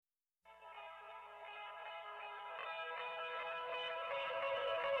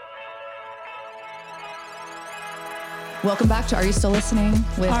Welcome back to Are You Still Listening?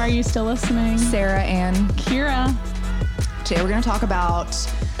 With Are You Still Listening? Sarah and Kira. Today we're going to talk about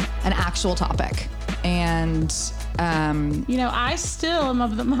an actual topic. And, I still am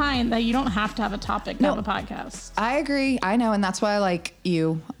of the mind that you don't have to have a topic to have a podcast. I agree. I know. And that's why I like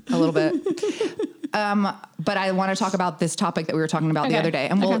you a little bit. But I want to talk about this topic that we were talking about the other day.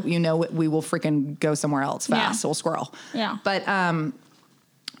 And we will freaking go somewhere else fast. Yeah. We'll squirrel. Yeah. But,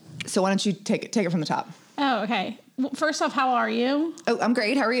 so why don't you take it from the top? Oh, okay. Well, first off, how are you? Oh, I'm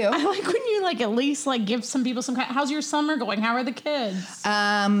great. How are you? I like when you at least give some people some kind. How's your summer going? How are the kids?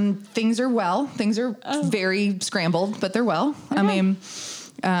 Things are well. Things are very scrambled, but they're well. Okay. I mean,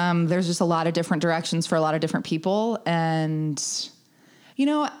 there's just a lot of different directions for a lot of different people. And,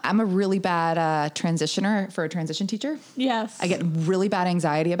 I'm a really bad transitioner for a transition teacher. Yes. I get really bad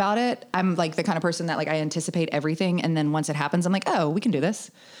anxiety about it. I'm the kind of person that I anticipate everything. And then once it happens, I'm like, oh, we can do this.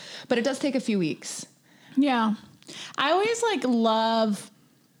 But it does take a few weeks. Yeah. I always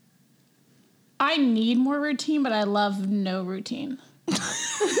I need more routine, but I love no routine.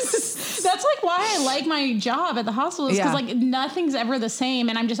 That's why I like my job at the hospital is because nothing's ever the same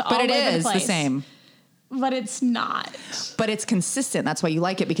and I'm just all over the place. But it is the same. But it's not. But it's consistent. That's why you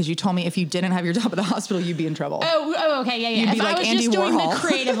like it, because you told me if you didn't have your job at the hospital, you'd be in trouble. Oh, okay. Yeah. You'd be if like I was Andy just doing Warhol. the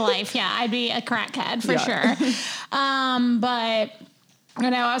creative life, I'd be a crackhead for sure. But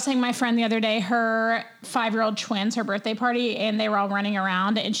I was saying my friend the other day, her 5-year-old twins, her birthday party, and they were all running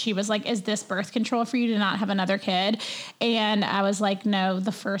around, and she was like, is this birth control for you to not have another kid? And I was like, no,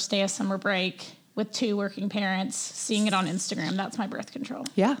 the first day of summer break with 2 working parents, seeing it on Instagram, that's my birth control.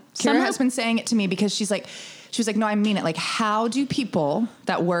 Yeah. Kira has been saying it to me because she was like, no, I mean it. How do people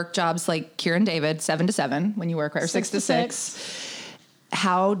that work jobs like Kira and David, 7 to 7, when you work, or 6 to 6,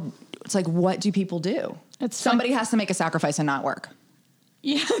 what do people do? Somebody has to make a sacrifice and not work.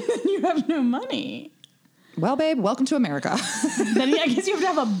 Yeah, then you have no money. Well, babe, welcome to America. Then I guess you have to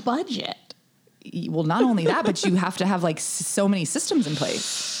have a budget. Well, not only that, but you have to have so many systems in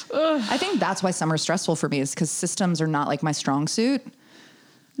place. Ugh. I think that's why summer's stressful for me, is because systems are not my strong suit.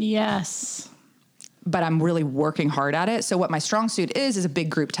 Yes. But I'm really working hard at it. So what my strong suit is a big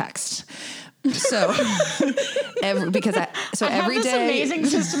group text. So every day, this amazing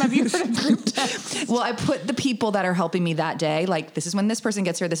system. Have you heard of group text? Well, I put the people that are helping me that day, this is when this person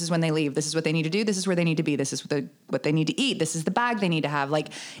gets here, this is when they leave, this is what they need to do, this is where they need to be, this is what they need to eat, this is the bag they need to have.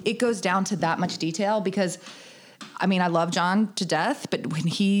 It goes down to that much detail, because I love John to death, but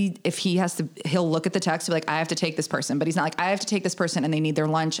he'll look at the text and be like, I have to take this person. But he's not I have to take this person and they need their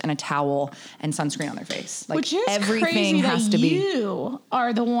lunch and a towel and sunscreen on their face. Which is everything crazy has that to be. You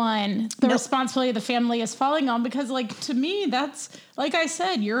are the one, responsibility of the family is falling on, because to me, that's, like I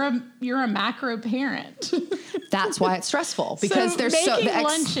said, you're a macro parent. That's why it's stressful, because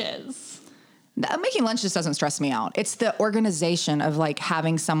lunches. Making lunch just doesn't stress me out. It's the organization of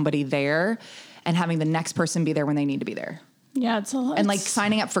having somebody there and having the next person be there when they need to be there. Yeah, it's a lot. And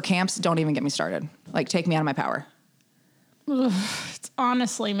signing up for camps, don't even get me started. Take me out of my power. It's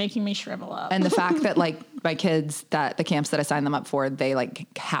honestly making me shrivel up. And the fact that my kids, that the camps that I sign them up for, they and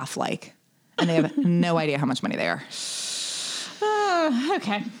they have no idea how much money they are.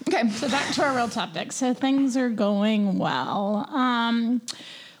 Okay. So back to our real topic. So things are going well.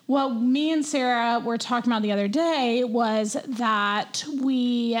 What me and Sarah were talking about the other day was that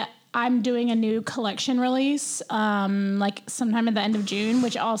I'm doing a new collection release, sometime at the end of June,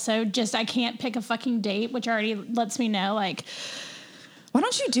 which also I can't pick a fucking date, which already lets me know, why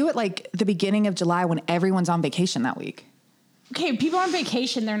don't you do it the beginning of July when everyone's on vacation that week? Okay, people on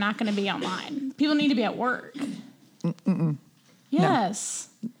vacation, they're not going to be online. People need to be at work. Yes.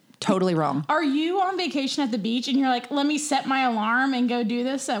 No. Totally wrong. Are you on vacation at the beach and you're like, let me set my alarm and go do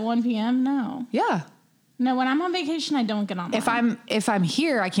this at 1 p.m.? No. Yeah. No, when I'm on vacation, I don't get online. If I'm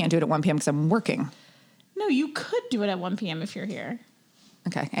here, I can't do it at 1 p.m. because I'm working. No, you could do it at 1 p.m. if you're here.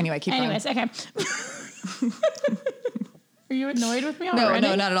 Okay. Anyway, keep going. Okay. Are you annoyed with me already?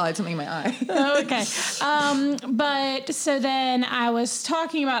 No, not at all. It's something in my eye. Okay. But so then I was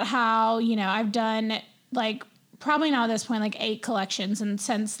talking about how, I've done probably now at this point, 8 collections, and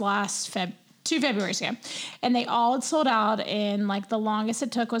since last 2 Februarys ago, and they all had sold out in the longest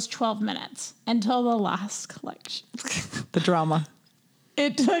it took was 12 minutes until the last collection. The drama.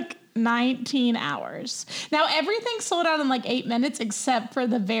 It took 19 hours. Now everything sold out in 8 minutes except for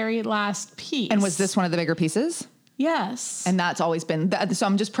the very last piece. And was this one of the bigger pieces? Yes. And that's always been, so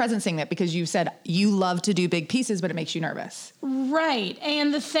I'm just presencing that because you said you love to do big pieces, but it makes you nervous. Right.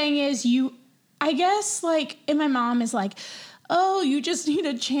 And the thing is and my mom is oh, you just need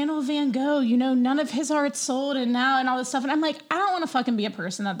to channel Van Gogh. You know, none of his art sold and all this stuff. And I'm like, I don't want to fucking be a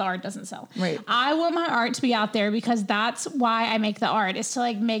person that the art doesn't sell. Right. I want my art to be out there because that's why I make the art, is to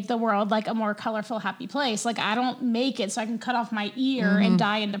like make the world like a more colorful, happy place. Like I don't make it so I can cut off my ear and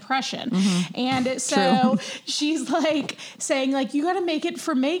die in depression. And so she's like saying like, you got to make it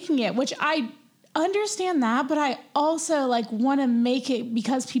for making it, which I understand that, but I also like want to make it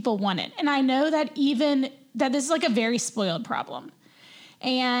because people want it. And I know that that this is like a very spoiled problem.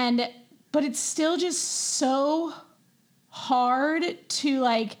 But it's still just so hard to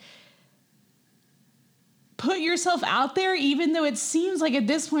like put yourself out there, even though it seems like at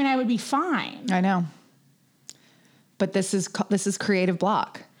this point I would be fine. I know. But this is creative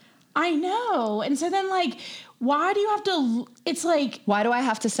block. I know. And so then like, why do you have to, it's like, why do I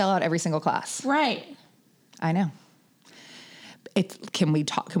have to sell out every single class? Right. I know. Can we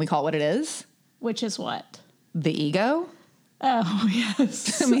call it what it is? Which is what? The ego? Oh,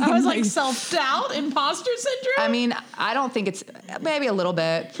 yes. I was like self-doubt, imposter syndrome. I mean, I don't think it's maybe a little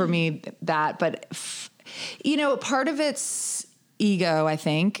bit for me that, but part of it's ego, I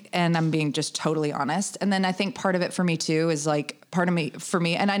think, and I'm being just totally honest. And then I think part of it for me too is like for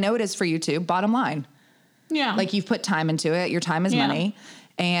me, and I know it is for you too, bottom line. Yeah. Like you've put time into it. Your time is money.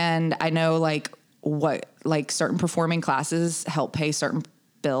 And I know like what, like certain performing classes help pay certain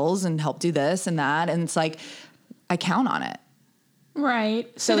bills and help do this and that. And it's like, I count on it.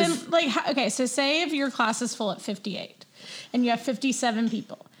 Right. So then so say if your class is full at 58 and you have 57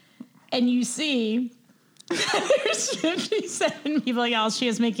 people and you see there's 57 people, y'all, she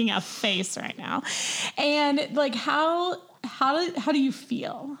is making a face right now. And like, how do you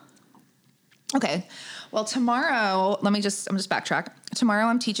feel? Okay. Well, tomorrow, I'm just backtrack. Tomorrow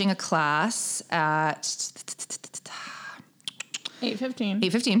I'm teaching a class at 8:15.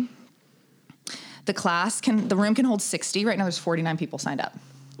 8:15. The room can hold 60. Right now there's 49 people signed up.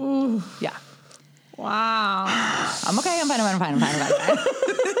 Ooh. Yeah. Wow. I'm okay. I'm fine.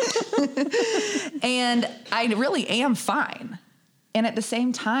 And I really am fine. And at the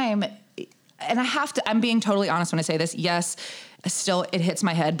same time, and I'm being totally honest when I say this. Yes, still it hits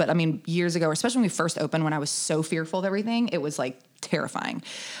my head. But I mean, years ago, especially when we first opened, when I was so fearful of everything, it was like terrifying.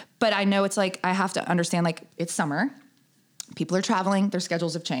 But I know it's like, I have to understand, like, it's summer. People are traveling. Their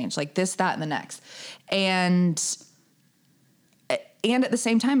schedules have changed, like this, that, and the next. And at the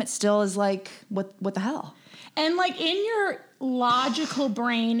same time, it still is like, what the hell? And like in your logical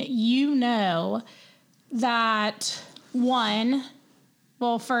brain, you know that one,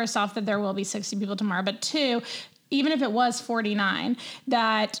 well, first off, that there will be 60 people tomorrow, but two, even if it was 49,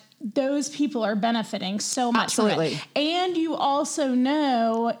 that those people are benefiting so much. Absolutely. from it. And you also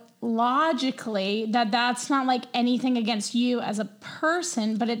know logically that that's not like anything against you as a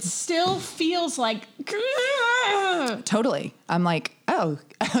person, but it still feels like totally. I'm like, oh,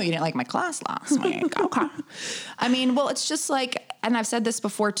 you didn't like my class last week. Okay. I mean, well, it's just like, and I've said this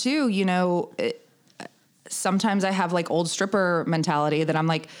before too, sometimes I have like old stripper mentality that I'm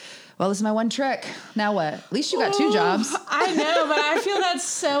like, well, this is my one trick. Now what? At least you got two jobs. I know, but I feel that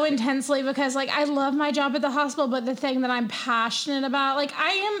so intensely because like I love my job at the hospital, but the thing that I'm passionate about, like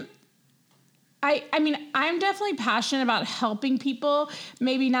I'm definitely passionate about helping people.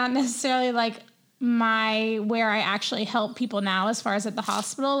 Maybe not necessarily like where I actually help people now as far as at the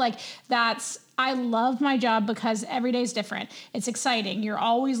hospital. Like I love my job because every day is different. It's exciting. You're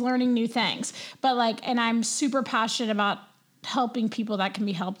always learning new things. But like, and I'm super passionate about helping people that can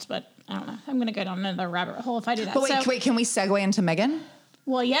be helped, but I don't know. I'm going to go down another rabbit hole if I do that. But wait, can we segue into Megan?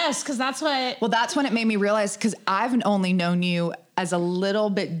 Well, yes, because that's what... Well, that's when it made me realize, because I've only known you as a little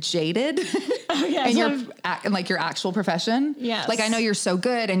bit jaded in your actual profession. Yes. Like, I know you're so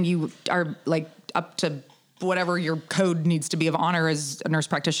good and you are like up to whatever your code needs to be of honor as a nurse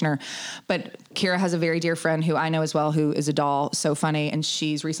practitioner. But Kira has a very dear friend who I know as well, who is a doll, so funny. And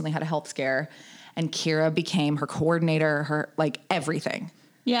she's recently had a health scare. And Kira became her coordinator, her like everything.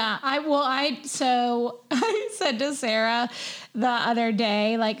 Yeah, I said to Sarah the other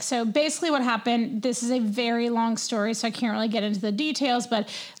day, like, so basically what happened, this is a very long story, so I can't really get into the details, but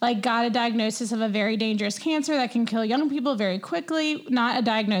like got a diagnosis of a very dangerous cancer that can kill young people very quickly, not a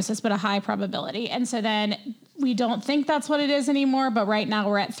diagnosis, but a high probability. And so then we don't think that's what it is anymore, but right now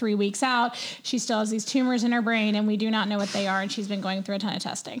we're at 3 weeks out. She still has these tumors in her brain and we do not know what they are. And she's been going through a ton of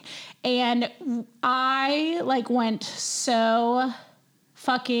testing. And I like went so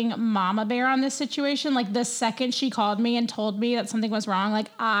fucking mama bear on this situation. Like the second she called me and told me that something was wrong, like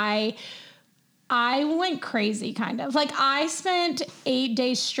I I went crazy kind of. Like I spent 8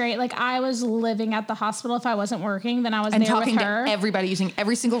 days straight. Like I was living at the hospital if I wasn't working. Then I was and there talking with her. to everybody, using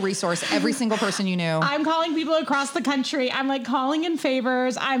every single resource, every single person you knew. I'm calling people across the country. I'm like calling in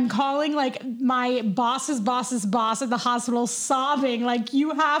favors. I'm calling like my boss's boss's boss at the hospital sobbing like,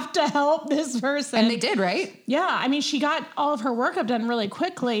 you have to help this person. And they did, right? Yeah. I mean, she got all of her workup done really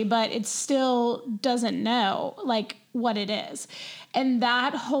quickly, but it still doesn't know like what it is. And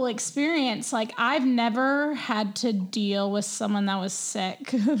that whole experience, like I've never had to deal with someone that was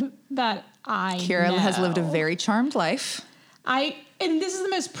sick that I Kira know. has lived a very charmed life. And this is the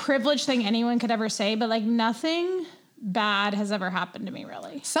most privileged thing anyone could ever say, but like nothing bad has ever happened to me,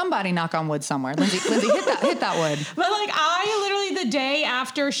 really. Somebody knock on wood somewhere. Lindsay, hit that wood. But like I literally, the day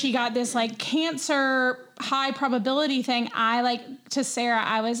after she got this like cancer high probability thing, I like to Sarah,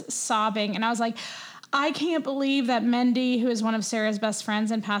 I was sobbing and I was like, I can't believe that Mendy, who is one of Sarah's best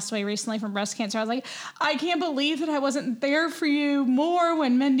friends and passed away recently from breast cancer, I was like, I can't believe that I wasn't there for you more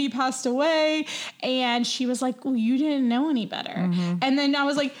when Mendy passed away. And she was like, well, you didn't know any better. Mm-hmm. And then I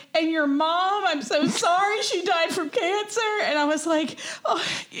was like, and your mom, I'm so sorry she died from cancer. And I was like, oh,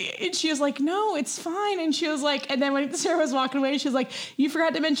 and she was like, no, it's fine. And she was like, and then when Sarah was walking away, she was like, you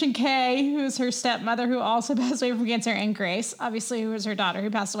forgot to mention Kay, who's her stepmother, who also passed away from cancer, and Grace, obviously, who was her daughter, who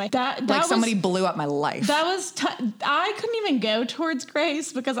passed away. That like somebody blew up my life. That was, I couldn't even go towards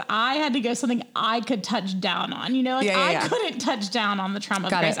Grace because I had to go something I could touch down on, you know, like I couldn't touch down on the trauma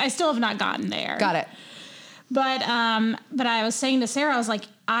of Grace. I still have not gotten there. Got it. But I was saying to Sarah, I was like,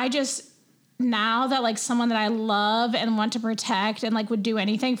 now that like someone that I love and want to protect and like would do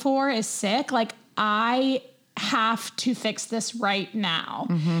anything for is sick, like I have to fix this right now.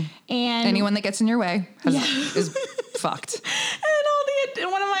 Mm-hmm. And anyone that gets in your way is fucked. And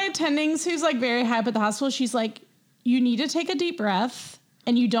one of my attendings who's like very high up at the hospital, she's like, you need to take a deep breath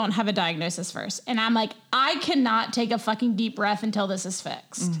and you don't have a diagnosis first. And I'm like, I cannot take a fucking deep breath until this is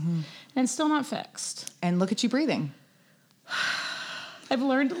fixed. Mm-hmm. And it's still not fixed. And look at you breathing. I've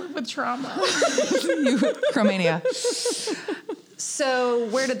learned to live with trauma. Chromania. So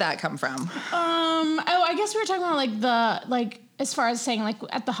where did that come from? I guess we were talking about as far as saying like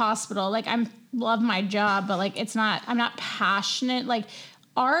at the hospital, like love my job, but like I'm not passionate. Like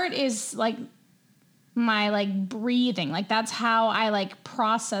art is like my like breathing. Like that's how I like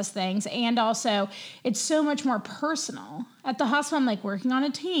process things. And also it's so much more personal. At the hospital, I'm like working on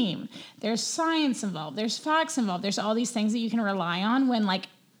a team. There's science involved. There's facts involved. There's all these things that you can rely on when like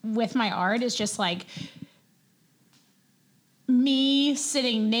with my art is just like me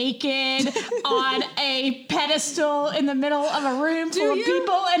sitting naked on a pedestal in the middle of a room full of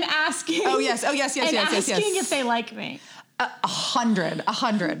people and asking. Oh yes. Asking if they like me.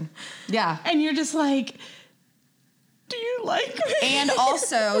 100. Yeah. And you're just like, do you like me? And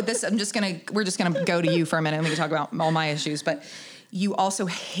also we're just gonna go to you for a minute and we can talk about all my issues, but you also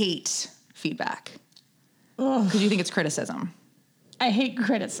hate feedback because you think it's criticism. I hate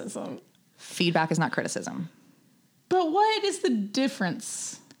criticism. Feedback is not criticism. But what is the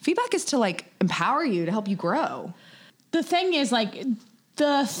difference? Feedback is to like empower you, to help you grow. The thing is like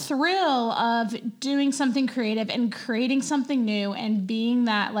the thrill of doing something creative and creating something new and being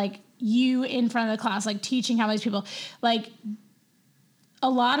that like you in front of the class, like teaching how many people, like a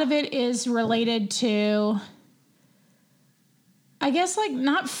lot of it is related to, I guess like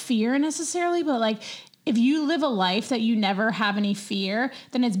not fear necessarily, but like if you live a life that you never have any fear,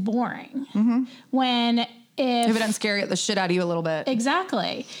 then it's boring. Mm-hmm. If it doesn't scare the shit out of you a little bit.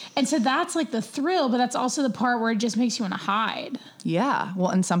 Exactly. And so that's like the thrill, but that's also the part where it just makes you want to hide. Yeah. Well,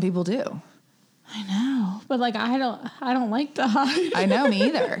 and some people do. I know. But like I don't like to hide. I know,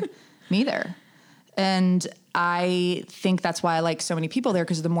 me either. And I think that's why I like so many people there,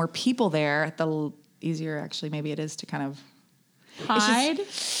 because the more people there, the easier actually maybe it is to kind of hide.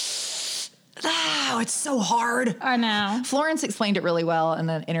 It's so hard. I know. Florence explained it really well in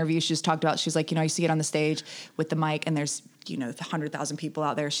an interview. She just talked about, she's like, you see it on the stage with the mic and there's, 100,000 people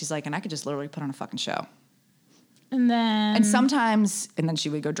out there. She's like, and I could just literally put on a fucking show. And then she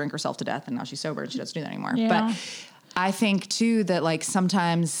would go drink herself to death, and now she's sober and she doesn't do that anymore. Yeah. But I think too that like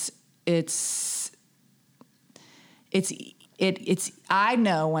sometimes I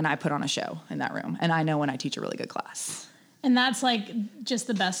know when I put on a show in that room, and I know when I teach a really good class. And that's like just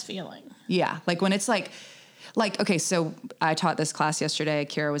the best feeling. Yeah. Like when it's like, okay, so I taught this class yesterday.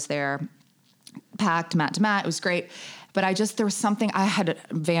 Kira was there, packed mat to mat. It was great. But there was something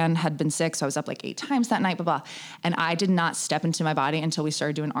Van had been sick. So I was up like 8 times that night, blah, blah. And I did not step into my body until we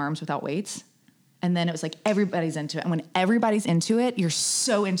started doing arms without weights. And then it was like, everybody's into it. And when everybody's into it, you're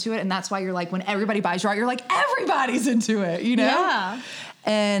so into it. And that's why you're like, when everybody buys your art, you're like, everybody's into it, Yeah.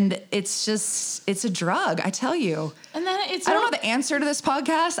 And it's a drug, I tell you. And then I don't know the answer to this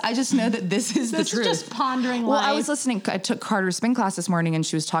podcast. I just know that this is the truth. Just pondering Well, life. I was listening. I took Carter's spin class this morning, and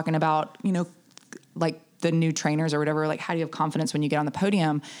she was talking about, like the new trainers or whatever, like how do you have confidence when you get on the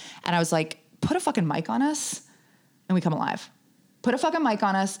podium? And I was like, put a fucking mic on us and we come alive. Put a fucking mic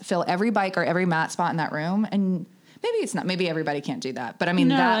on us, fill every bike or every mat spot in that room. And maybe everybody can't do that. But I mean,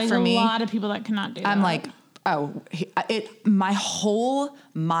 that for me, a lot of people that cannot do that. I'm like, my whole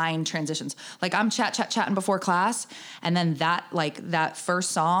mind transitions. Like I'm chatting before class. And then that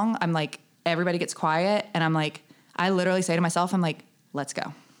first song, I'm like, everybody gets quiet. And I'm like, I literally say to myself, I'm like, let's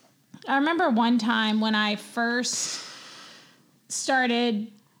go. I remember one time when I first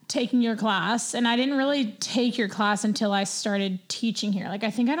started taking your class, and I didn't really take your class until I started teaching here. Like, I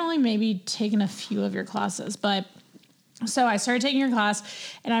think I'd only maybe taken a few of your classes, but so I started taking your class,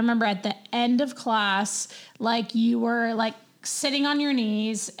 and I remember at the end of class, like you were like sitting on your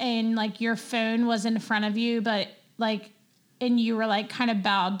knees and like your phone was in front of you, but like, and you were like kind of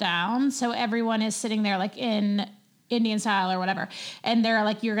bowed down. So everyone is sitting there like in Indian style or whatever. And they're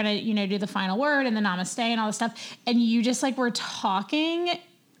like, you're going to, do the final word and the namaste and all this stuff. And you just like were talking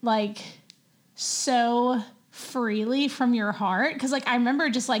like so freely from your heart. Cause like, I remember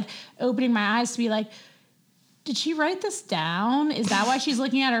just like opening my eyes to be like, did she write this down? Is that why she's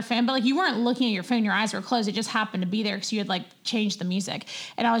looking at her phone? But like, you weren't looking at your phone, your eyes were closed. It just happened to be there because you had like changed the music.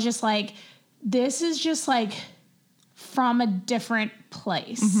 And I was just like, this is just like from a different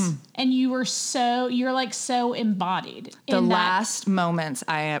place. Mm-hmm. And you're like so embodied. The last moments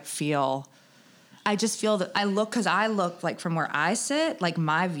I just feel that I look like from where I sit, like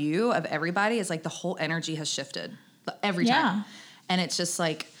my view of everybody is like the whole energy has shifted every time. And it's just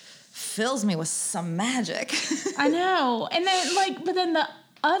like fills me with some magic. I know. And then but then the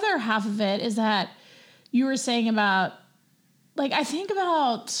other half of it is that you were saying about like, I think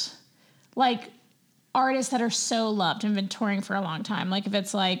about like artists that are so loved and been touring for a long time. Like if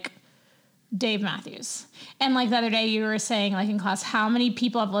it's like Dave Matthews. And like the other day you were saying like in class, how many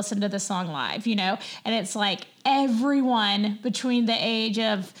people have listened to this song live, And it's like everyone between the age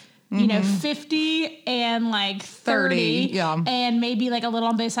of, 50 and like 30 and maybe like a little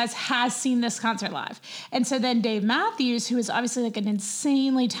on both sides has seen this concert live. And so then Dave Matthews, who is obviously like an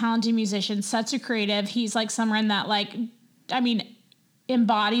insanely talented musician, such a creative, he's like someone that like,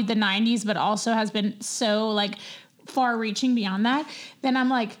 embodied the 90s, but also has been so like far reaching beyond that. Then I'm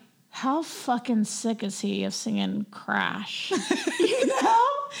like, how fucking sick is he of singing Crash?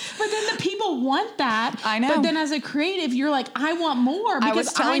 But then the people want that. I know. But then as a creative, you're like, I want more because I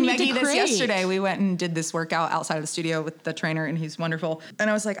was telling Maggie this yesterday. We went and did this workout outside of the studio with the trainer, and he's wonderful. And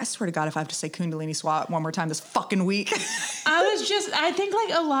I was like, I swear to God, if I have to say Kundalini squat one more time this fucking week. I think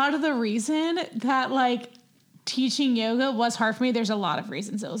like a lot of the reason that like teaching yoga was hard for me, there's a lot of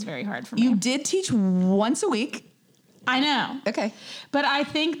reasons it was very hard for me. You did teach once a week. I know. Okay. But I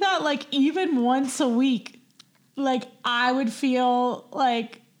think that like even once a week, like I would feel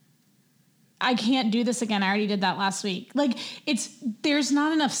like I can't do this again. I already did that last week. Like there's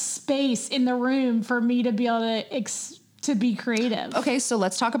not enough space in the room for me to be able to be creative. Okay. So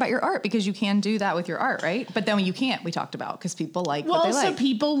let's talk about your art, because you can do that with your art, right? But then you can't, we talked about, because people like what they like.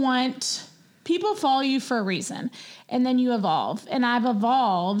 People follow you for a reason, and then you evolve. And I've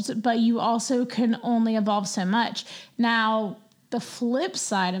evolved, but you also can only evolve so much. Now, the flip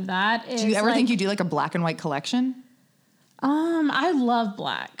side of that is, do you ever think you do like a black and white collection? I love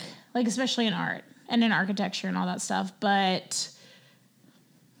black, like especially in art and in architecture and all that stuff. But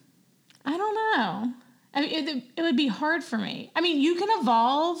I don't know. I mean, it would be hard for me. I mean, you can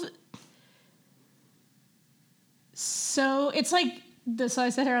evolve. So it's like, so I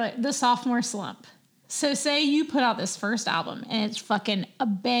said earlier, the sophomore slump. So say you put out this first album and it's fucking a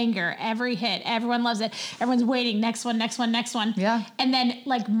banger, every hit, everyone loves it, everyone's waiting, next one. Yeah. And then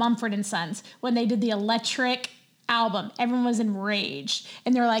like Mumford & Sons, when they did the Electric album, everyone was enraged.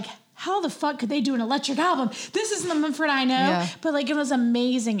 And they're like, how the fuck could they do an Electric album? This isn't the Mumford I know. Yeah. But like, it was an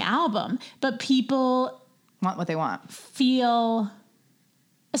amazing album. But people want what they want.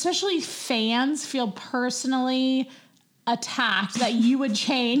 Especially fans, feel personally attacked that you would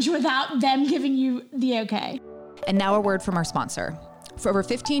change without them giving you the okay. And now a word from our sponsor. For over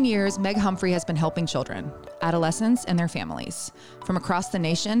 15 years, Meg Humphrey has been helping children, adolescents, and their families from across the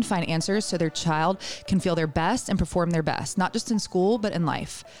nation find answers so their child can feel their best and perform their best, not just in school, but in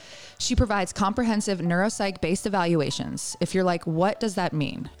life. She provides comprehensive neuropsych-based evaluations. If you're like, what does that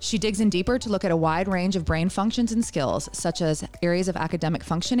mean? She digs in deeper to look at a wide range of brain functions and skills, such as areas of academic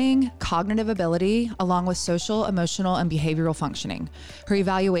functioning, cognitive ability, along with social, emotional, and behavioral functioning. Her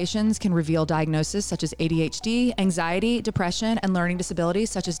evaluations can reveal diagnoses such as ADHD, anxiety, depression, and learning disabilities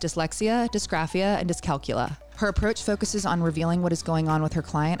such as dyslexia, dysgraphia, and dyscalculia. Her approach focuses on revealing what is going on with her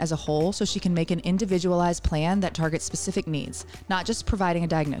client as a whole so she can make an individualized plan that targets specific needs, not just providing a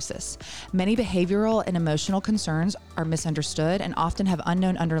diagnosis. Many behavioral and emotional concerns are misunderstood and often have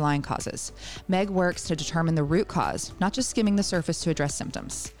unknown underlying causes. Meg works to determine the root cause, not just skimming the surface to address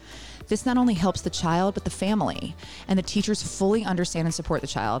symptoms. This not only helps the child, but the family, and the teachers fully understand and support the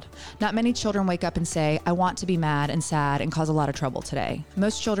child. Not many children wake up and say, I want to be mad and sad and cause a lot of trouble today.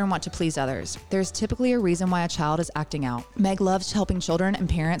 Most children want to please others. There's typically a reason why a child is acting out. Meg loves helping children and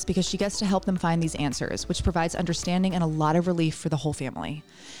parents because she gets to help them find these answers, which provides understanding and a lot of relief for the whole family.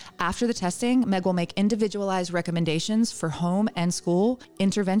 After the testing, Meg will make individualized recommendations for home and school.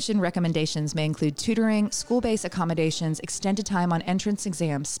 Intervention recommendations may include tutoring, school-based accommodations, extended time on entrance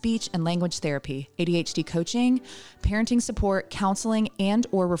exams, speech and language therapy, ADHD coaching, parenting support, counseling, and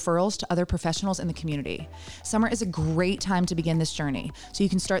or referrals to other professionals in the community. Summer is a great time to begin this journey, so you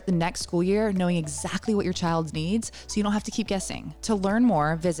can start the next school year knowing exactly what your child needs, so you don't have to keep guessing. To learn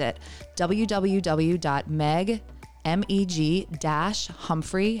more, visit www.meg-humphrey,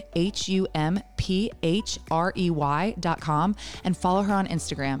 HUMPHREY.com and follow her on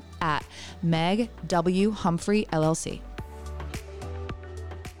Instagram at Meg W. Humphrey LLC.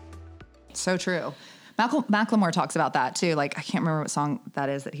 So true. Macklemore talks about that too. Like, I can't remember what song that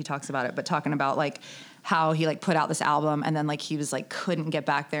is that he talks about it, but talking about like how he like put out this album and then like he was like couldn't get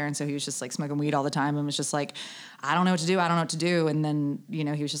back there, and so he was just like smoking weed all the time and was just like, I don't know what to do. And then, you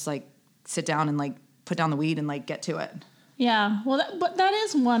know, he was just like, sit down and like put down the weed and like get to it. Yeah. Well, but that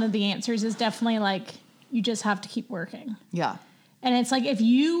is one of the answers, is definitely like, you just have to keep working. Yeah. And it's like, if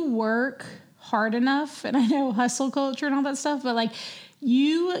you work hard enough, and I know hustle culture and all that stuff, but like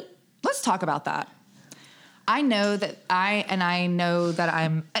let's talk about that. I know that I'm, and I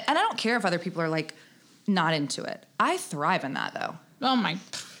don't care if other people are like not into it. I thrive in that though. Oh my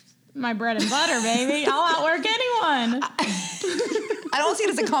bread and butter, baby. I'll outwork anyone. I don't see it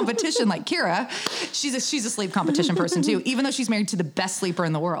as a competition like Kira. She's a sleep competition person too, even though she's married to the best sleeper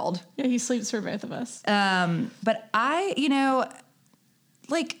in the world. Yeah, he sleeps for both of us. But I, you know,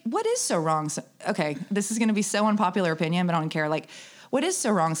 like, what is so wrong? So, okay, this is going to be so unpopular opinion, but I don't care. Like, what is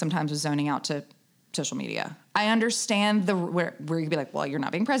so wrong sometimes with zoning out to social media? I understand where you'd be like, well, you're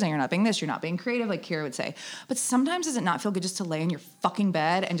not being present, you're not being this, you're not being creative, like Kira would say. But sometimes does it not feel good just to lay in your fucking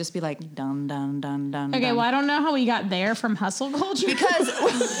bed and just be like, dun, dun, dun, dun, okay, dun. well, I don't know how we got there from hustle culture. Because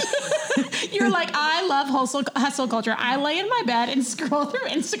you're like, I love hustle culture. I lay in my bed and scroll through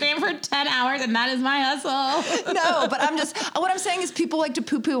Instagram for 10 hours, and that is my hustle. No, but what I'm saying is people like to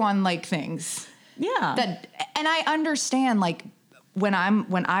poo-poo on like things. Yeah. And I understand, like, when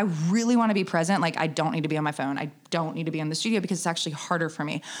I really want to be present, like, I don't need to be on my phone. I don't need to be in the studio because it's actually harder for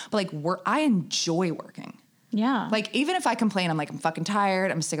me. But like, I enjoy working. Yeah. Like, even if I complain, I'm like, I'm fucking tired.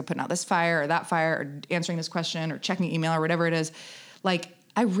 I'm sick of putting out this fire or that fire or answering this question or checking email or whatever it is. Like,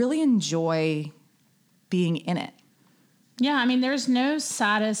 I really enjoy being in it. Yeah. I mean, there's no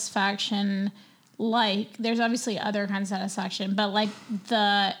satisfaction. Like, there's obviously other kinds of satisfaction, but like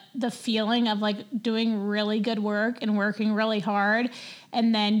the feeling of like doing really good work and working really hard,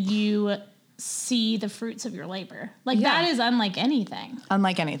 and then you see the fruits of your labor. Like, that is unlike anything.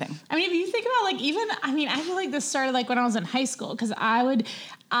 Unlike anything. I mean, if you think about like, I feel like this started like when I was in high school, because I would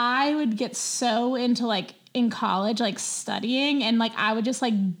get so into like in college, like studying, and like I would just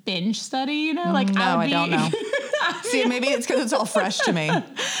like binge study, you know? Like, I don't know. See, maybe it's because it's all fresh to me. I'd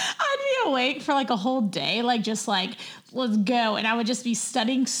be awake for like a whole day, like just like, let's go. And I would just be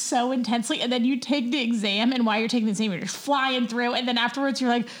studying so intensely. And then you take the exam, and while you're taking the exam, you're just flying through. And then afterwards you're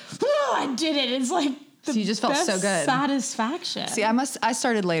like, oh, I did it. It's like so you just felt so good. Satisfaction. See, I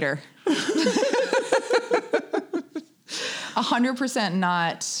started later. 100%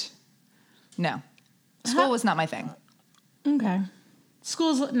 not. No. School was not my thing. Okay.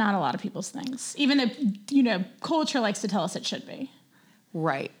 School's not a lot of people's things, even though, you know, culture likes to tell us it should be.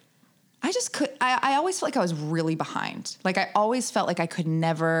 Right. I always felt like I was really behind. Like, I always felt like I could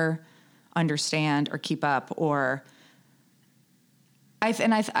never understand or keep up, or I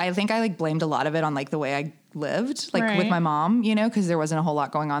think I like blamed a lot of it on like the way I lived, like with my mom, you know, because there wasn't a whole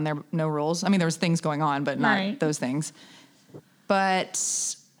lot going on there, no rules. I mean, there was things going on, but not those things. But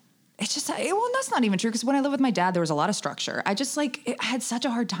it's just, well, that's not even true, because when I lived with my dad, there was a lot of structure. I just I had such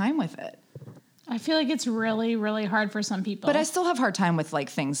a hard time with it. I feel like it's really, really hard for some people. But I still have a hard time with like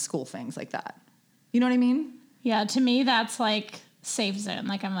school things like that. You know what I mean? Yeah, to me, that's like safe zone.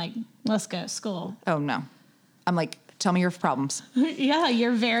 Like, I'm like, let's go, school. Oh, no. I'm like, tell me your problems. Yeah,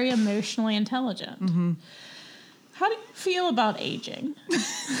 you're very emotionally intelligent. Mm-hmm. How do you feel about aging?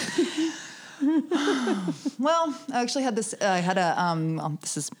 Well, I actually had this, I had a,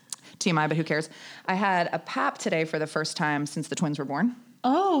 this is TMI, but who cares? I had a PAP today for the first time since the twins were born.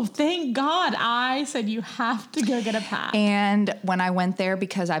 Oh, thank God. I said you have to go get a PAP. And when I went there,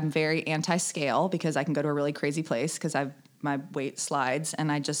 because I'm very anti-scale, because I can go to a really crazy place because my weight slides,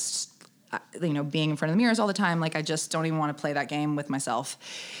 and I just, being in front of the mirrors all the time, like I just don't even want to play that game with myself.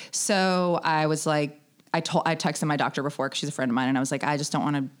 So I was like, I texted my doctor before because she's a friend of mine, and I was like, I just don't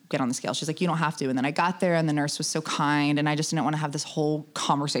want to get on the scale. She's like, you don't have to. And then I got there, and the nurse was so kind, and I just didn't want to have this whole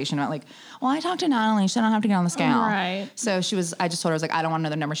conversation about like, well, I talked to Natalie, she said I don't have to get on the scale. Right. So I just told her, I was like, I don't want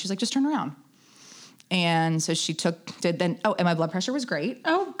another number. She's like, just turn around. And so she and my blood pressure was great.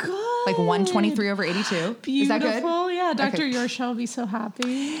 Oh, good. Like 123/82. Beautiful. Is that good? Yeah, Dr. Okay. Yorsha will be so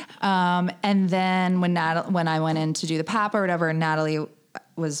happy. And then when I went in to do the PAP or whatever, Natalie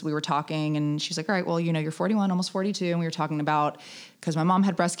we were talking, and she's like, all right, well, you're 41, almost 42. And we were talking about, because my mom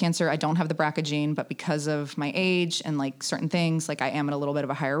had breast cancer, I don't have the BRCA gene, but because of my age and like certain things, like I am at a little bit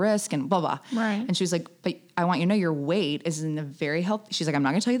of a higher risk and blah, blah. Right. And she was like, but I want you to know your weight is in a very healthy, she's like, I'm not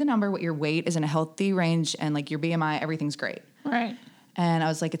going to tell you the number, but your weight is in a healthy range, and like your BMI, everything's great. Right. And I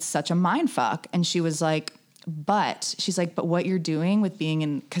was like, it's such a mind fuck. And she was like, but what you're doing with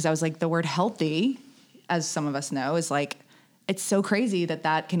being because I was like, the word healthy, as some of us know, is like, it's so crazy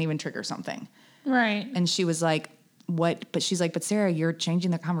that can even trigger something. Right. And she was like, what? But she's like, but Sarah, you're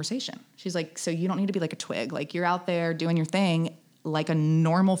changing the conversation. She's like, so you don't need to be like a twig. Like you're out there doing your thing like a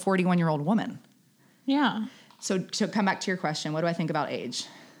normal 41-year-old woman. Yeah. So to come back to your question, what do I think about age?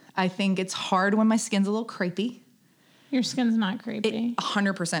 I think it's hard when my skin's a little crepey. Your skin's not creepy.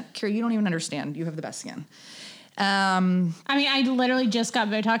 100%. Kira, you don't even understand. You have the best skin. I mean, I literally just got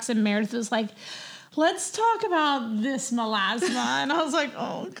Botox, and Meredith was like, let's talk about this melasma. And I was like,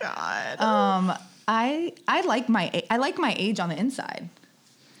 oh God. I like my age on the inside,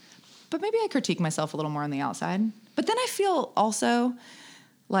 but maybe I critique myself a little more on the outside. But then I feel also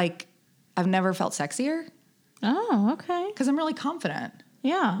like I've never felt sexier. Oh, okay. Because I'm really confident.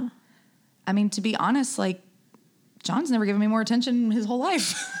 Yeah. I mean, to be honest, like John's never given me more attention his whole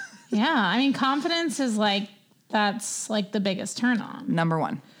life. Yeah. I mean, confidence is like, that's like the biggest turn on. Number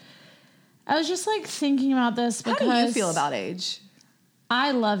one. I was just like thinking about this because. How do you feel about age?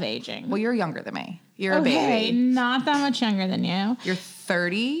 I love aging. Well, you're younger than me. You're a baby. Not that much younger than you. You're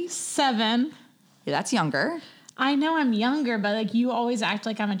 37. Yeah, that's younger. I know I'm younger, but like you always act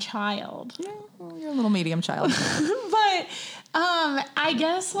like I'm a child. Yeah, well, you're a little medium child. But I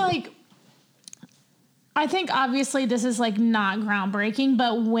guess like I think obviously this is like not groundbreaking,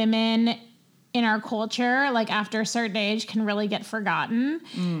 but women in our culture, like after a certain age, can really get forgotten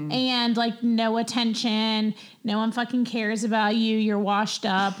and like no attention. No one fucking cares about you. You're washed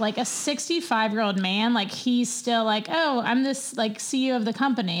up. Like a 65-year-old man, like he's still like, oh, I'm this like CEO of the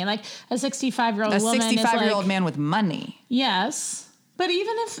company. Like a 65-year-old woman. A 65-year-old man with money. Yes. But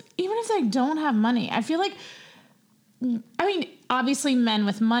even if they don't have money, I feel like, I mean, obviously men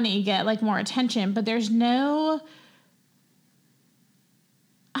with money get like more attention, but there's no,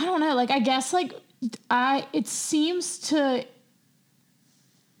 I don't know. Like, I guess like it seems to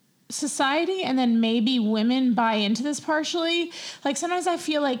society and then maybe women buy into this partially. Like sometimes I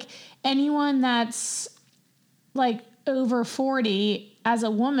feel like anyone that's like over 40 as a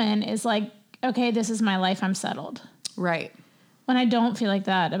woman is like, okay, this is my life. I'm settled. Right. When I don't feel like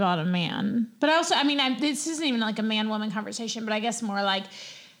that about a man. But also, I mean, this isn't even like a man-woman conversation, but I guess more like,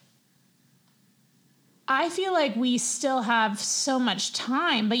 I feel like we still have so much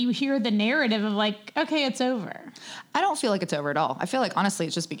time, but you hear the narrative of like, okay, it's over. I don't feel like it's over at all. I feel like, honestly,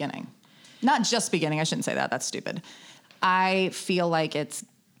 it's just beginning. Not just beginning. I shouldn't say that. That's stupid. I feel like it's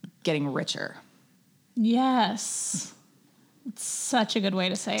getting richer. Yes. It's such a good way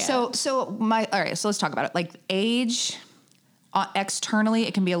to say it. All right, so let's talk about it. Like age, externally,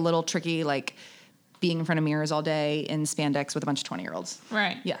 it can be a little tricky, like being in front of mirrors all day in spandex with a bunch of 20-year-olds.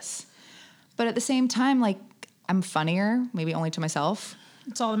 Right. Yes. But at the same time, like, I'm funnier, maybe only to myself.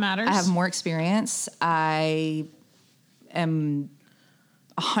 It's all that matters. I have more experience. I am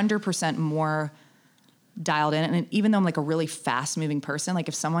 100% more dialed in. And even though I'm like a really fast moving person, like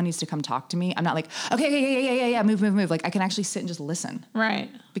if someone needs to come talk to me, I'm not like, okay, yeah, move. Like I can actually sit and just listen.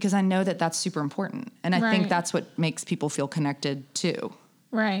 Right. Because I know that that's super important. And I think that's what makes people feel connected too.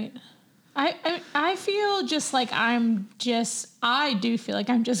 Right. I feel just like I do feel like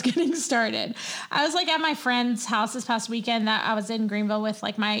I'm just getting started. I was like at my friend's house this past weekend that I was in Greenville with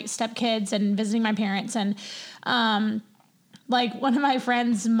like my stepkids and visiting my parents, and like one of my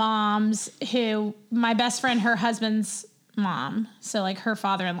friend's moms, who my best friend, her husband's mom, so like her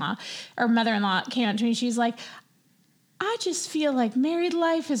father-in-law or mother-in-law, came up to me. She's like, I just feel like married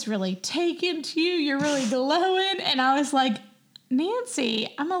life is really taken to you. You're really glowing. And I was like, Nancy,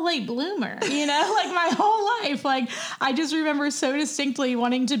 I'm a late bloomer, you know, like my whole life. Like, I just remember so distinctly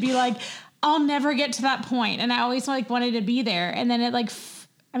wanting to be like, I'll never get to that point. And I always like wanted to be there. And then it like,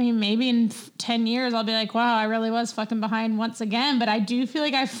 maybe in 10 years, I'll be like, wow, I really was fucking behind once again. But I do feel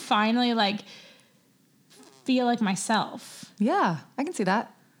like I finally like feel like myself. Yeah, I can see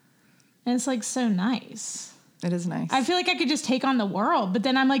that. And it's like so nice. It is nice. I feel like I could just take on the world, but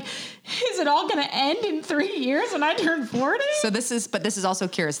then I'm like, is it all going to end in 3 years when I turn 40? So this is also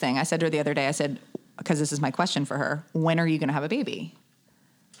Kira's thing. I said to her the other day, I said, because this is my question for her, when are you going to have a baby?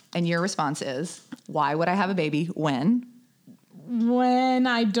 And your response is, why would I have a baby when? When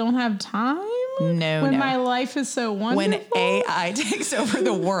I don't have time? When my life is so wonderful? When AI takes over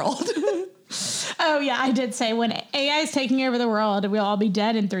the world. Oh, yeah, I did say when AI is taking over the world, we'll all be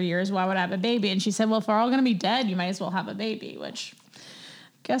dead in 3 years. Why would I have a baby? And she said, well, if we're all going to be dead, you might as well have a baby, which I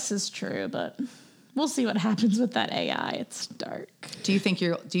guess is true, but we'll see what happens with that AI. It's dark. Do you think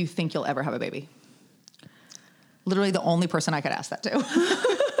you'll ever have a baby? Literally the only person I could ask that to.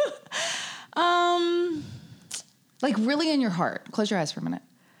 Like really in your heart. Close your eyes for a minute.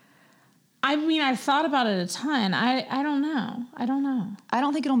 I mean, I've thought about it a ton. I don't know. I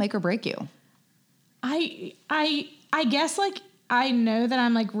don't think it'll make or break you. I guess like I know that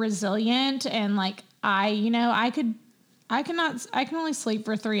I'm like resilient and like I can only sleep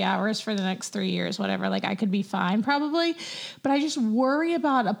for 3 hours for the next 3 years, whatever. Like I could be fine probably, but I just worry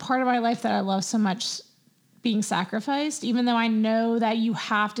about a part of my life that I love so much being sacrificed, even though I know that you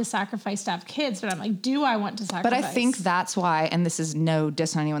have to sacrifice to have kids, but I'm like, do I want to sacrifice? But I think that's why, and this is no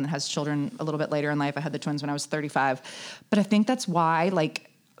diss on anyone that has children a little bit later in life. I had the twins when I was 35, but I think that's why like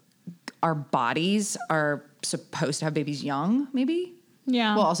our bodies are supposed to have babies young, maybe.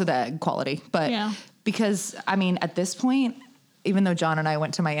 Yeah. Well, also the egg quality, but because I mean, at this point, even though John and I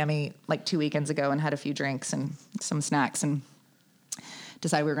went to Miami like 2 weekends ago and had a few drinks and some snacks and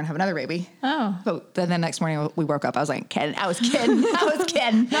decided we were going to have another baby. Oh. But then the next morning we woke up, I was like, I was kidding.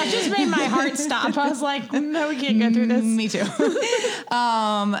 That just made my heart stop. I was like, no, we can't go through this. Me too.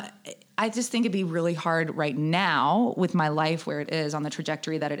 I just think it'd be really hard right now with my life where it is on the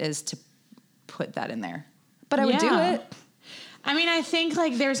trajectory that it is to put that in there. But I would do it. I mean, I think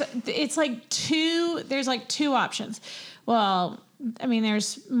like there's two options. Well, I mean,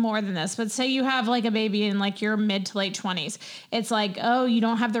 there's more than this, but say you have like a baby in like your mid to late 20s. It's like, oh, you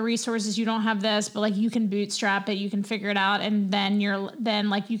don't have the resources, you don't have this, but like you can bootstrap it, you can figure it out. And then you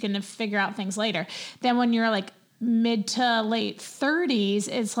can figure out things later. Then when you're like mid to late 30s,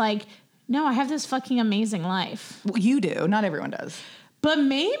 it's like, no, I have this fucking amazing life. Well, you do. Not everyone does. But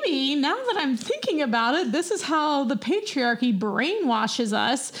maybe now that I'm thinking about it, this is how the patriarchy brainwashes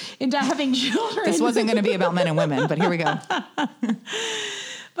us into having children. This wasn't going to be about men and women, but here we go. But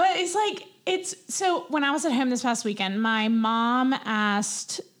it's like, so when I was at home this past weekend, my mom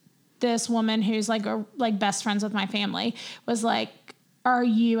asked this woman who's like best friends with my family, was like, are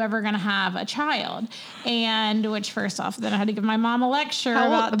you ever going to have a child? And which first off, then I had to give my mom a lecture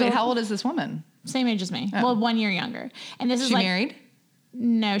how old is this woman? Same age as me. Oh. Well, 1 year younger. And this is she married?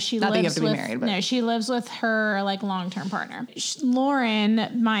 No, she Not lives that you have to with, be married, but. No, she lives with her like long-term partner.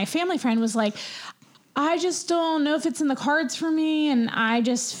 Lauren, my family friend, was like, I just don't know if it's in the cards for me. And I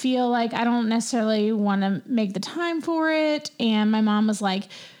just feel like I don't necessarily want to make the time for it. And my mom was like,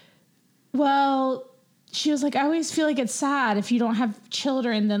 well, she was like, I always feel like it's sad if you don't have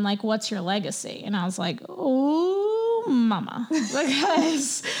children, then like, what's your legacy? And I was like, oh, mama.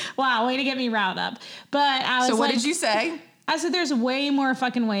 Because, wow, way to get me riled up. But I was So what did you say? I said, there's way more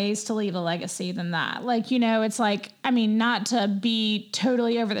fucking ways to leave a legacy than that. Like, you know, it's like, I mean, not to be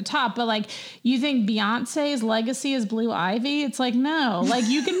totally over the top, but like, you think Beyonce's legacy is Blue Ivy? It's like, no, like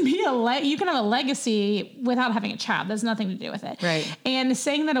you can you can have a legacy without having a child. There's nothing to do with it. Right. And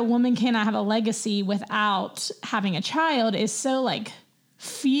saying that a woman cannot have a legacy without having a child is so like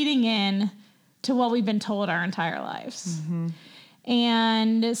feeding in to what we've been told our entire lives. Mm-hmm.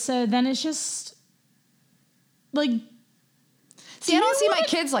 And so then it's just like, see, I don't see my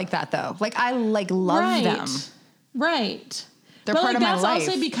kids like that though. Like I love them. Right. They're part of my life. That's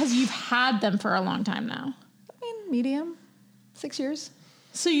also because you've had them for a long time now. I mean, medium, 6 years.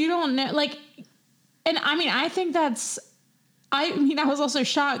 So you don't know, like, and I mean, I think that's I mean, I was also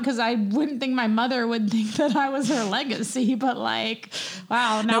shocked because I wouldn't think my mother would think that I was her legacy, but like,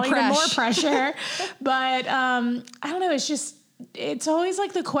 wow, now even more pressure. But I don't know. It's always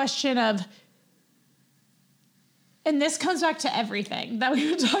like the question of, and this comes back to everything that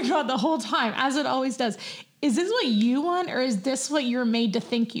we've been talking about the whole time, as it always does. Is this what you want, or is this what you're made to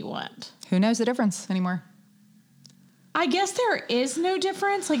think you want? Who knows the difference anymore? I guess there is no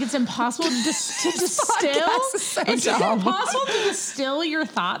difference. Like, it's impossible to distill. It's impossible to distill your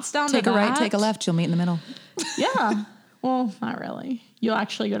thoughts down to that. Take a right, take a left. You'll meet in the middle. Yeah. Well, not really. You'll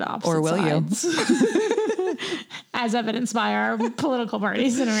actually go to opposite sides. Or will sides. You? As evidenced by our political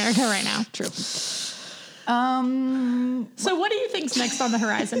parties in America right now. True. So what do you think's next on the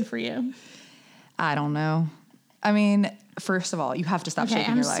horizon for you? I don't know. I mean, first of all, you have to stop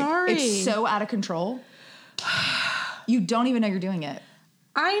shaking your leg. Sorry. It's so out of control. You don't even know you're doing it.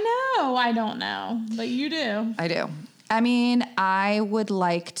 I know. I don't know. But you do. I do. I mean, as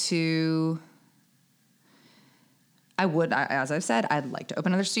I've said, I'd like to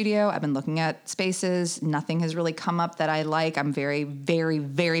open another studio. I've been looking at spaces. Nothing has really come up that I like. I'm very, very,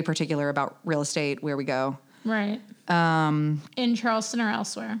 very particular about real estate, where we go. Right. In Charleston or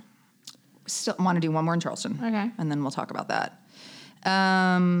elsewhere? Still want to do one more in Charleston. Okay. And then we'll talk about that.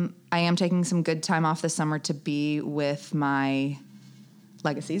 I am taking some good time off this summer to be with my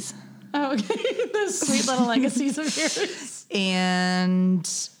legacies. Oh, okay. Those sweet little legacies of yours. And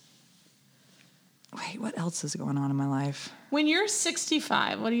wait, what else is going on in my life? When you're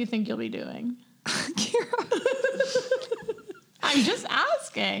 65, what do you think you'll be doing? Kira. I'm just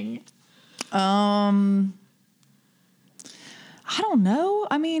asking. I don't know.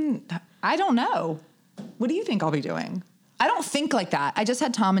 I mean, I don't know. What do you think I'll be doing? I don't think like that. I just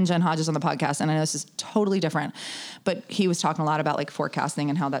had Tom and Jen Hodges on the podcast, and I know this is totally different, but he was talking a lot about like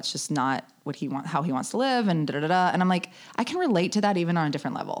forecasting and how that's just not what how he wants to live, and da-da-da-da. And I'm like, I can relate to that even on a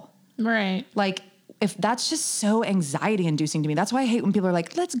different level. Right. Like, if that's just so anxiety inducing to me, that's why I hate when people are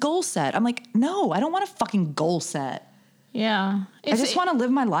like, let's goal set. I'm like, no, I don't want to fucking goal set. Yeah. I just want to live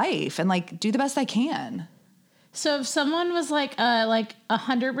my life and like do the best I can. So if someone was like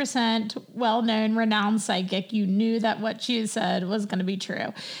 100% well-known, renowned psychic, you knew that what she said was going to be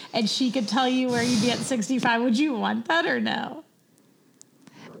true, and she could tell you where you'd be at 65, would you want that or no?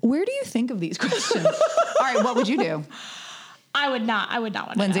 Where do you think of these questions? All right, what would you do? I would not want to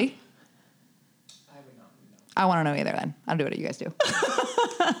know. Lindsay? I want to know either then. I'll do what you guys do.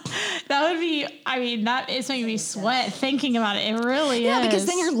 That would be, I mean, that is making me sweat thinking about it. It really is. Yeah, because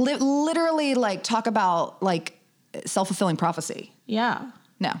then you're literally like, talk about like self-fulfilling prophecy. Yeah.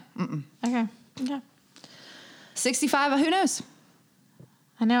 No. Mm-mm. Okay. 65, who knows?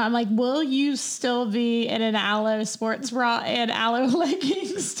 I know. I'm like, will you still be in an Aloe sports bra and Aloe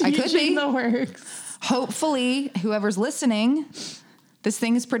leggings I could be. the works? Hopefully, whoever's listening, this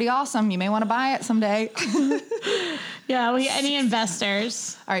thing is pretty awesome. You may want to buy it someday. Yeah, any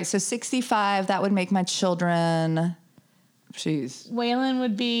investors? All right, so 65, that would make my children, Waylon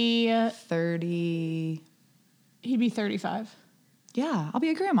would be 30. He'd be 35. Yeah, I'll be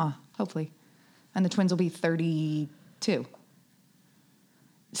a grandma, hopefully. And the twins will be 32.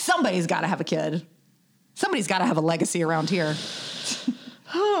 Somebody's got to have a kid. Somebody's got to have a legacy around here.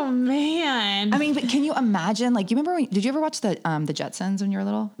 Oh, man. I mean, but can you imagine, like, you remember, did you ever watch the Jetsons when you were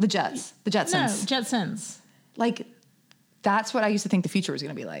little? The Jetsons. No, Jetsons. Like, that's what I used to think the future was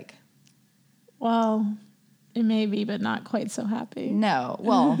going to be like. Well, it may be, but not quite so happy. No.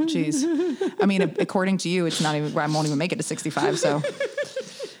 Well, geez. I mean, according to you, it's not even, I won't even make it to 65, so.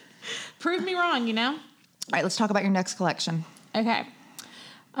 Prove me wrong, you know? All right, let's talk about your next collection. Okay.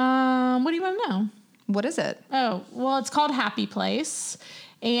 What do you want to know? What is it? Oh, well, it's called Happy Place.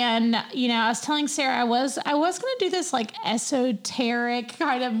 And, you know, I was telling Sarah I was going to do this like esoteric,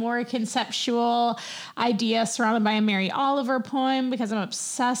 kind of more conceptual idea surrounded by a Mary Oliver poem because I'm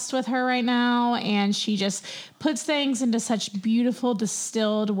obsessed with her right now. And she just puts things into such beautiful,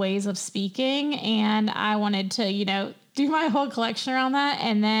 distilled ways of speaking. And I wanted to, you know, do my whole collection around that.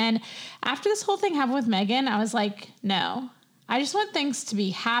 And then after this whole thing happened with Megan, I was like, no. I just want things to be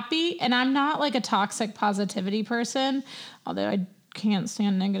happy. And I'm not like a toxic positivity person, although I can't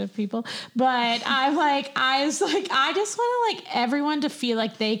stand negative people. But I just want like everyone to feel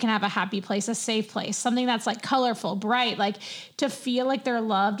like they can have a happy place, a safe place, something that's like colorful, bright, like to feel like they're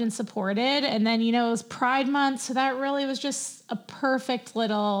loved and supported. And then, you know, it was Pride Month. So that really was just a perfect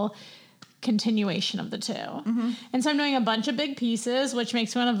little continuation of the two. Mm-hmm. And so I'm doing a bunch of big pieces, which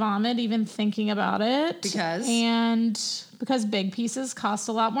makes me want to vomit even thinking about it. Because big pieces cost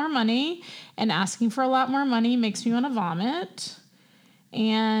a lot more money, and asking for a lot more money makes me want to vomit.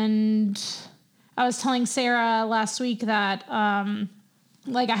 And I was telling Sarah last week that,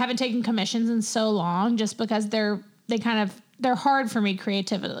 like I haven't taken commissions in so long just because they're hard for me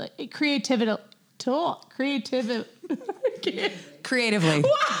creatively. Creatively.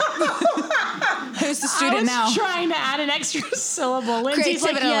 Who's the student now? I was trying to add an extra syllable. Lindsay's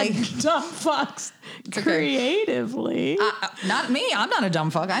like, yeah, dumb fucks. Okay. Creatively. Not me. I'm not a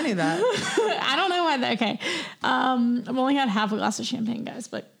dumb fuck. I knew that. I don't know why. Okay. I've only had half a glass of champagne, guys,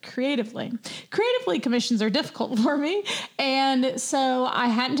 but creatively commissions are difficult for me. And so I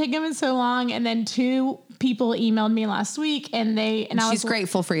hadn't taken them in so long. And then 2 people emailed me last week She's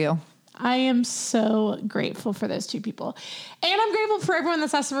grateful for you. I am so grateful for those 2 people. And I'm grateful for everyone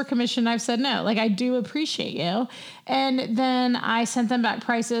that's asked for a commission. I've said no. Like, I do appreciate you. And then I sent them back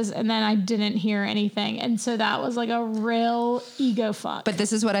prices, and then I didn't hear anything. And so that was like a real ego fuck. But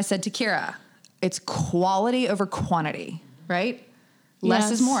this is what I said to Kira. It's quality over quantity, right?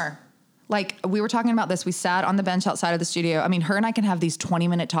 Less is more. Like, we were talking about this. We sat on the bench outside of the studio. I mean, her and I can have these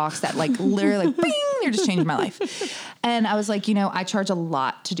 20-minute talks that, like, literally, like, bing, you're just changing my life. And I was like, I charge a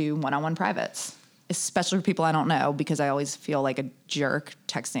lot to do one-on-one privates, especially for people I don't know, because I always feel like a jerk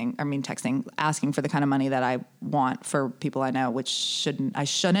texting, asking for the kind of money that I want for people I know, which I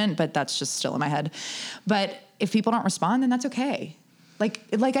shouldn't, but that's just still in my head. But if people don't respond, then that's okay.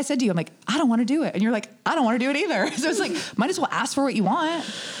 Like I said to you, I'm like, I don't want to do it. And you're like, I don't want to do it either. So it's like, might as well ask for what you want.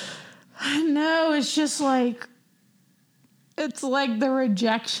 I know. It's just like, it's like the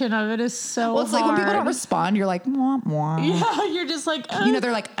rejection of it is so Well, it's hard. like when people don't respond, you're like, mwah, mwah. Yeah, you're just like,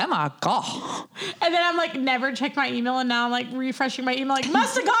 they're like, oh my God. And then I'm like, never check my email. And now I'm like refreshing my email, like,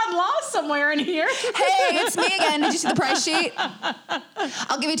 must have gotten lost somewhere in here. Hey, it's me again. Did you see the price sheet?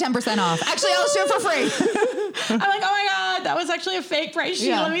 I'll give you 10% off. Actually, I'll show it for free. I'm like, oh my God, that was actually a fake price sheet.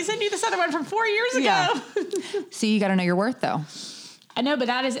 Yeah. Let me send you this other one from 4 years ago. See, you got to know your worth, though. I know, but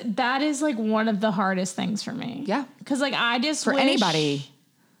that is like one of the hardest things for me. Yeah. Because like I just for anybody.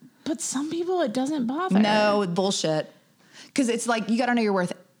 But some people it doesn't bother. No, bullshit. Because it's like you got to know your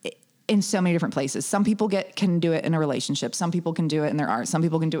worth in so many different places. Some people can do it in a relationship. Some people can do it in their art. Some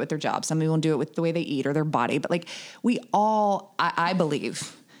people can do it with their job. Some people can do it with the way they eat or their body. But like we all, I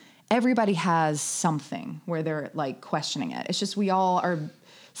believe, everybody has something where they're like questioning it. It's just we all are.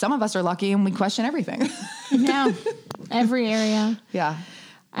 Some of us are lucky and we question everything. Yeah. Every area. Yeah.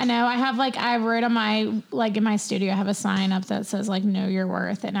 I know. I have I wrote on my, in my studio, I have a sign up that says know your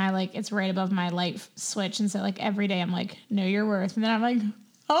worth. And it's right above my light switch. And so every day I'm like, know your worth. And then I'm like,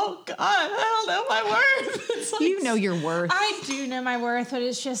 oh God, I don't know my worth. It's like, you know your worth. I do know my worth, but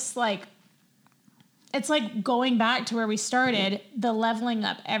it's just it's like going back to where we started, the leveling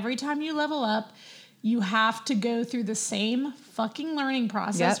up. Every time you level up, you have to go through the same fucking learning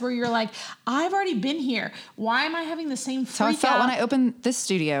process where you're like, I've already been here. Why am I having the same freak out? That's how I felt when I opened this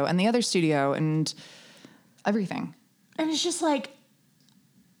studio and the other studio and everything. And it's just like,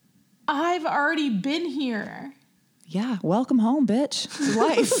 I've already been here. Yeah. Welcome home, bitch. It's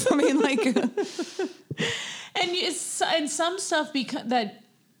life. I mean, and some stuff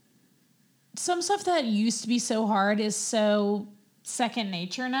that used to be so hard is so second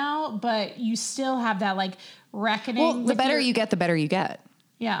nature now, but you still have that reckoning. Well, the better you get, the better you get.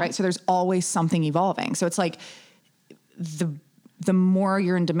 Yeah. Right. So there's always something evolving. So it's like the more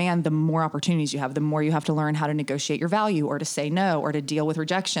you're in demand, the more opportunities you have, the more you have to learn how to negotiate your value or to say no or to deal with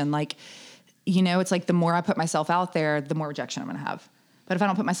rejection. It's like the more I put myself out there, the more rejection I'm going to have. But if I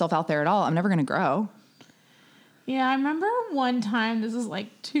don't put myself out there at all, I'm never going to grow. Yeah, I remember one time, this is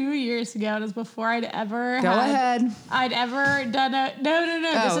 2 years ago, it was before I'd ever done this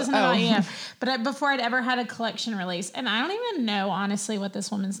isn't about you. But before I'd ever had a collection release. And I don't even know, honestly, what this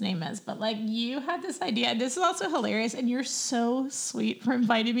woman's name is. But, you had this idea. This is also hilarious. And you're so sweet for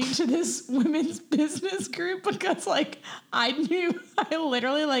inviting me to this women's business group because, I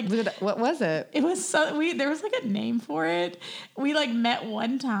literally, what was it? It was there was, a name for it. We, met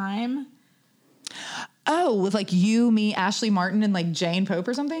one time. Oh, with you, me, Ashley Martin, and Jane Pope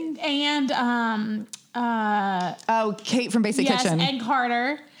or something? And Kate from Basic Kitchen. Yes, and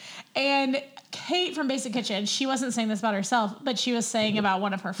Carter. And Kate from Basic Kitchen, she wasn't saying this about herself, but she was saying about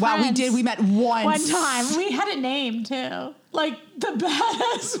one of her friends. Wow, we did. We met once. One time. We had a name, too. The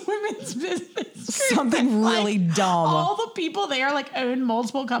Badass Women's Business Group. Something really dumb. All the people there, own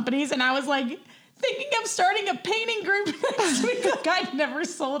multiple companies, and I was, thinking of starting a painting group next week. I'd never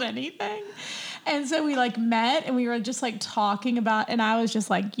sold anything. And so we met and we were just talking about, and I was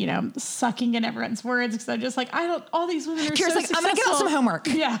just sucking in everyone's words because I'm just all these women are Kira's so successful. I'm going to get out some homework.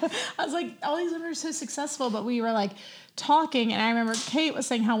 Yeah. I was all these women are so successful, but we were talking, and I remember Kate was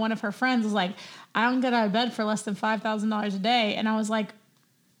saying how one of her friends was I don't get out of bed for less than $5,000 a day. And I was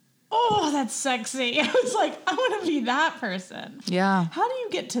oh, that's sexy. I was like, I want to be that person. Yeah. How do you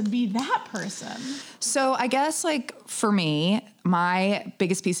get to be that person? So I guess like for me, my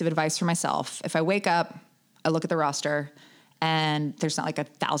biggest piece of advice for myself, if I wake up, I look at the roster and there's not like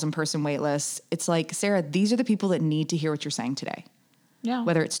 1,000-person wait list. It's like, Sarah, these are the people that need to hear what you're saying today. Yeah.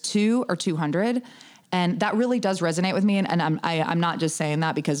 Whether it's 2 or 200. And that really does resonate with me. And I'm not just saying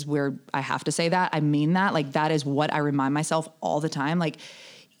that because I have to say that. I mean that. Like, that is what I remind myself all the time. Like,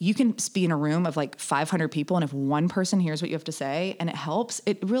 you can be in a room of like 500 people, and if one person hears what you have to say and it helps,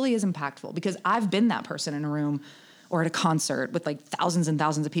 it really is impactful, because I've been that person in a room or at a concert with like thousands and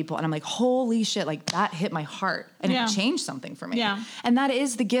thousands of people. And I'm like, holy shit, like that hit my heart and it changed something for me. Yeah. And that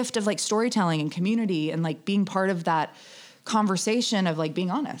is the gift of like storytelling and community and like being part of that conversation of like being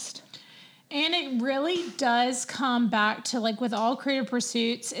honest. And it really does come back to, like, with all creative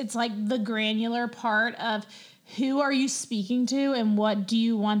pursuits, it's like the granular part of who are you speaking to and what do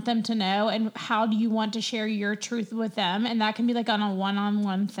you want them to know and how do you want to share your truth with them. And that can be like on a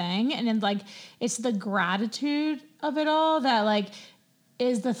one-on-one thing. And then like, it's the gratitude of it all that like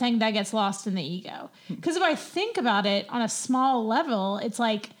is the thing that gets lost in the ego. Because if I think about it on a small level, it's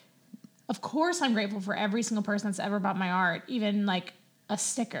like, of course I'm grateful for every single person that's ever bought my art, even like a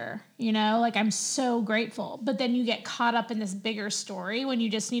sticker, you know, like I'm so grateful. But then you get caught up in this bigger story when you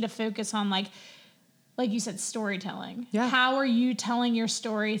just need to focus on like you said, storytelling. Yeah. How are you telling your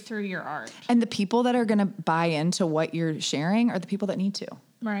story through your art? And the people that are going to buy into what you're sharing are the people that need to.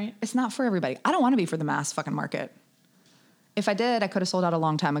 Right. It's not for everybody. I don't want to be for the mass fucking market. If I did, I could have sold out a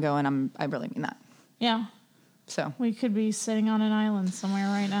long time ago, and I really mean that. Yeah. So we could be sitting on an island somewhere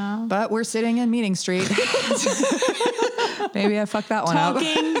right now. But we're sitting in Meeting Street. Maybe I fucked that one up.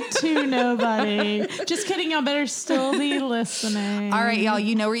 Talking to nobody. Just kidding. Y'all better still be listening. All right, y'all.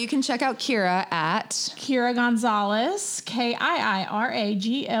 You know where you can check out Kiera at Kiera Gonzalez,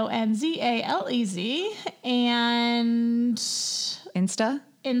 KIIRAGONZALEZ, and Insta,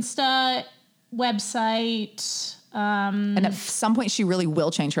 website. And at some point she really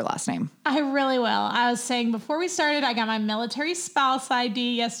will change her last name. I really will. I was saying before we started, I got my military spouse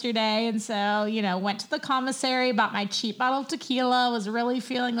ID yesterday. And so, you know, went to the commissary, bought my cheap bottle of tequila, was really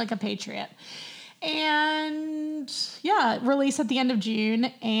feeling like a patriot. And yeah, release at the end of June.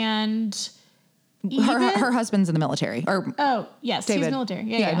 And her husband's in the military. Or oh, yes, David. He's military.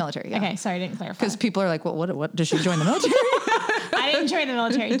 Yeah, military. Yeah. Okay, sorry, I didn't clarify. Because people are like, well, what does she join the military? I didn't join the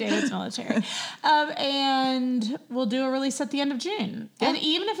military. David's military. And we'll do a release at the end of June. Yeah. And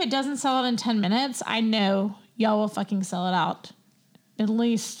even if it doesn't sell out in 10 minutes, I know y'all will fucking sell it out at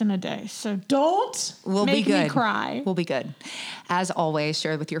least in a day. So don't make me cry. We'll be good. As always,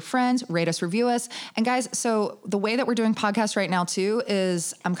 share it with your friends, rate us, review us. And guys, so the way that we're doing podcasts right now too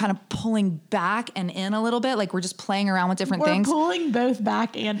is I'm kind of pulling back and in a little bit. Like we're just playing around with different things. We're pulling both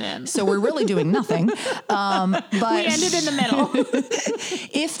back and in. So we're really doing nothing. But we ended in the middle.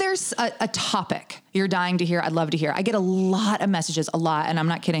 If there's a topic you're dying to hear, I'd love to hear. I get a lot of messages, and I'm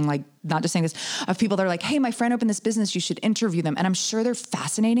not kidding, like not just saying this, of people that are like, hey, my friend opened this business, you should interview them. And I'm sure they're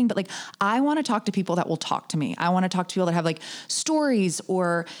fascinating, but like, I want to talk to people that will talk to me. I want to talk to people that have like stories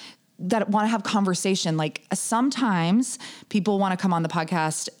or that want to have conversation. Like sometimes people want to come on the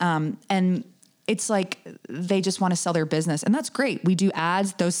podcast and it's like they just want to sell their business, and that's great. We do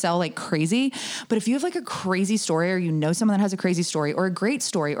ads, those sell like crazy. But if you have like a crazy story, or you know someone that has a crazy story or a great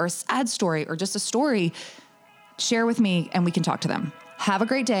story or a sad story or just a story, share with me and we can talk to them. Have a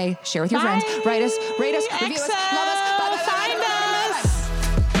great day. Share with your friends. Write us, rate us, review us, love us.